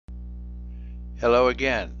Hello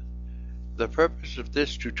again. The purpose of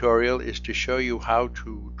this tutorial is to show you how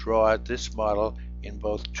to draw this model in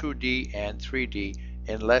both 2D and 3D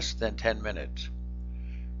in less than 10 minutes.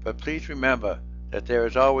 But please remember that there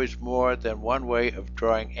is always more than one way of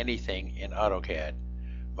drawing anything in AutoCAD.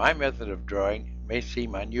 My method of drawing may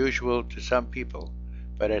seem unusual to some people,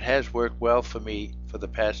 but it has worked well for me for the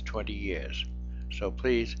past 20 years. So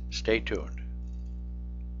please stay tuned.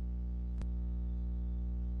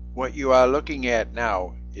 What you are looking at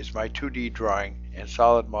now is my 2D drawing and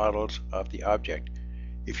solid models of the object.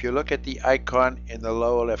 If you look at the icon in the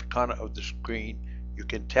lower left corner of the screen, you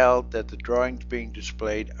can tell that the drawings being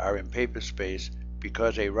displayed are in paper space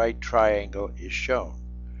because a right triangle is shown.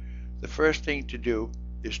 The first thing to do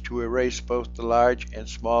is to erase both the large and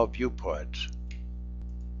small viewports.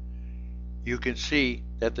 You can see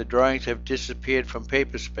that the drawings have disappeared from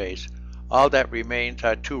paper space. All that remains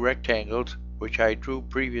are two rectangles which I drew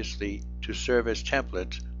previously to serve as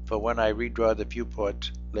templates for when I redraw the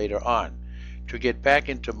viewports later on. To get back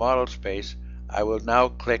into model space, I will now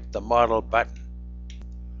click the Model button.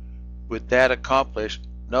 With that accomplished,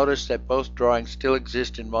 notice that both drawings still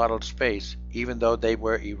exist in model space, even though they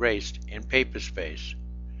were erased in paper space.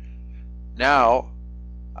 Now,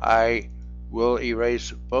 I will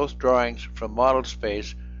erase both drawings from model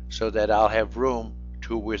space so that I'll have room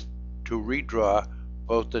to redraw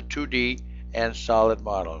both the 2D and solid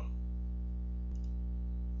model.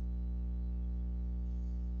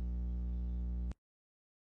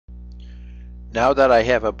 Now that I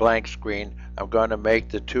have a blank screen, I'm going to make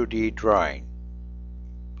the 2D drawing.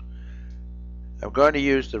 I'm going to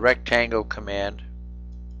use the rectangle command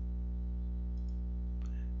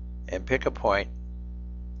and pick a point.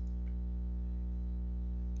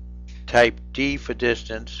 Type D for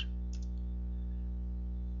distance,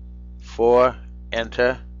 4,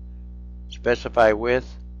 enter. Specify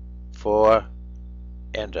width, 4,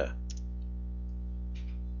 enter.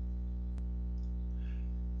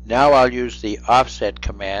 Now I'll use the offset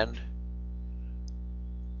command,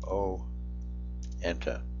 O,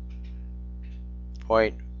 enter.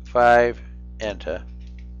 0.5, enter.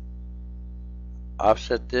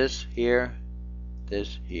 Offset this here,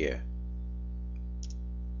 this here.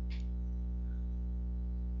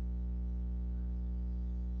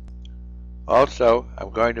 Also, I'm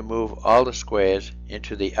going to move all the squares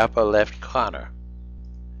into the upper left corner.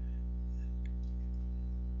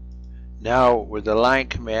 Now, with the line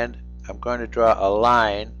command, I'm going to draw a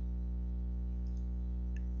line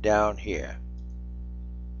down here.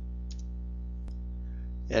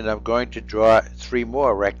 And I'm going to draw 3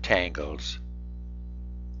 more rectangles.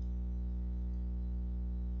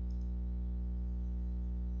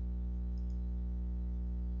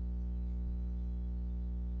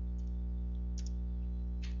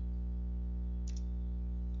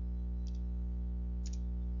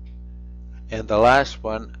 And the last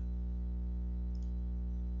one,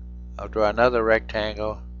 I'll draw another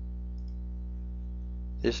rectangle.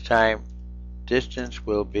 This time, distance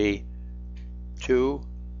will be 2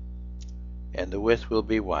 and the width will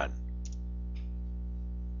be 1.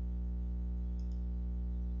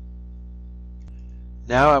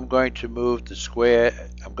 Now I'm going to move the square,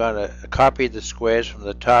 I'm going to copy the squares from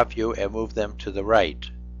the top view and move them to the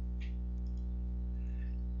right.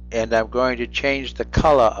 And I'm going to change the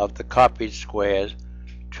color of the copied squares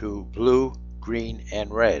to blue, green,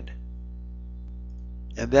 and red.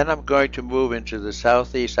 And then I'm going to move into the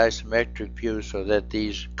southeast isometric view so that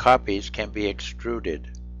these copies can be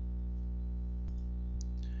extruded.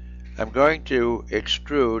 I'm going to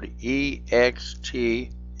extrude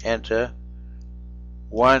EXT, enter,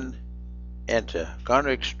 1, enter. I'm going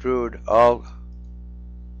to extrude all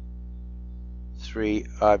 3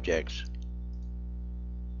 objects.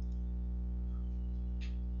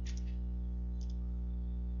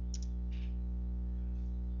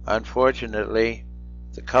 Unfortunately,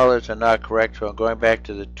 the colors are not correct, so I'm going back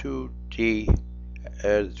to the 3D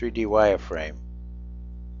wireframe.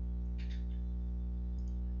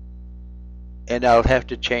 And I'll have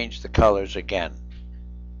to change the colors again.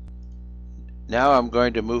 Now I'm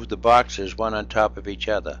going to move the boxes one on top of each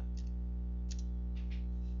other.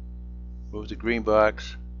 Move the green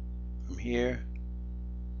box from here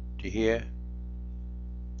to here.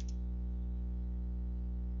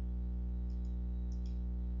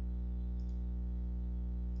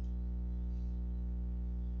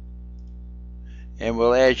 And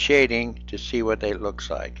we'll add shading to see what it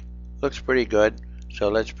looks like. Looks pretty good, so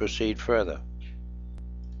let's proceed further.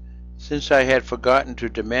 Since I had forgotten to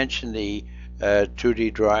dimension the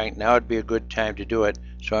 2D drawing, now would be a good time to do it.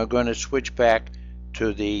 So I'm going to switch back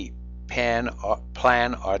to the plan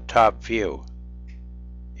or top view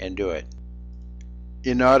and do it.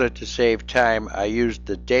 In order to save time, I used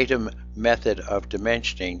the datum method of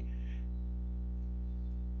dimensioning.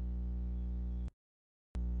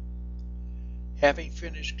 Having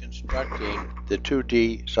finished constructing the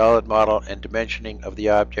 2D solid model and dimensioning of the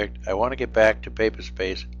object, I want to get back to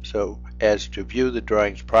Paperspace so as to view the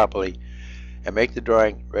drawings properly and make the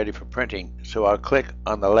drawing ready for printing, so I'll click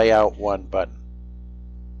on the Layout 1 button.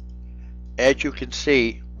 As you can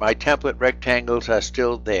see, my template rectangles are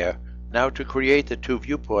still there. Now to create the two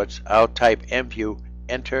viewports, I'll type MView,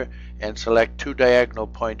 enter, and select two diagonal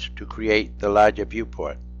points to create the larger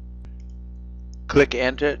viewport. Click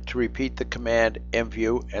Enter to repeat the command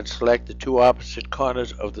MView and select the two opposite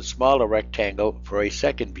corners of the smaller rectangle for a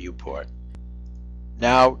second viewport.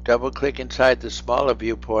 Now double-click inside the smaller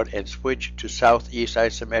viewport and switch to Southeast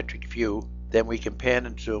Isometric View, then we can pan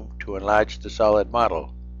and zoom to enlarge the solid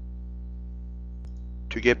model.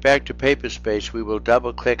 To get back to Paperspace, we will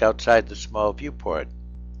double-click outside the small viewport.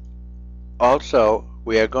 Also,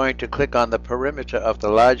 we are going to click on the perimeter of the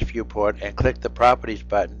large viewport and click the Properties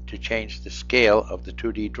button to change the scale of the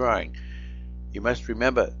 2D drawing. You must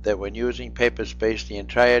remember that when using Paperspace, the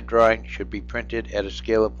entire drawing should be printed at a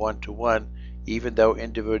scale of 1:1, even though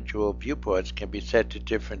individual viewports can be set to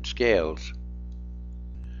different scales.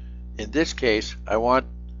 In this case, I want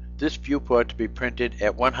this viewport to be printed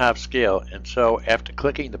at 1/2 scale, and so after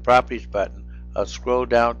clicking the Properties button, I'll scroll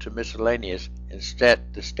down to Miscellaneous and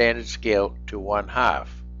set the standard scale to 1/2.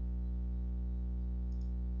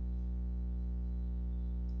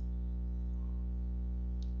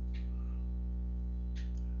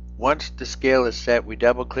 Once the scale is set, we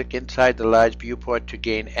double-click inside the large viewport to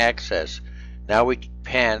gain access. Now we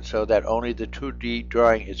pan so that only the 2D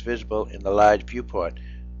drawing is visible in the large viewport.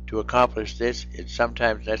 To accomplish this, it's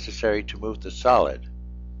sometimes necessary to move the solid.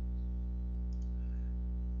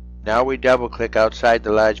 Now we double-click outside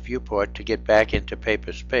the large viewport to get back into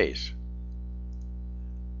Paperspace.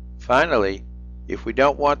 Finally, if we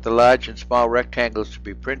don't want the large and small rectangles to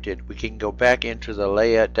be printed, we can go back into the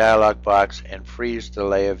Layer dialog box and freeze the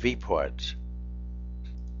layer viewports.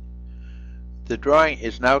 The drawing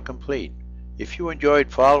is now complete. If you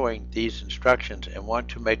enjoyed following these instructions and want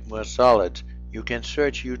to make more solids, you can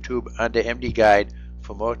search YouTube under MD Guide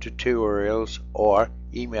for more tutorials or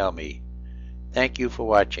email me. Thank you for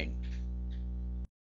watching.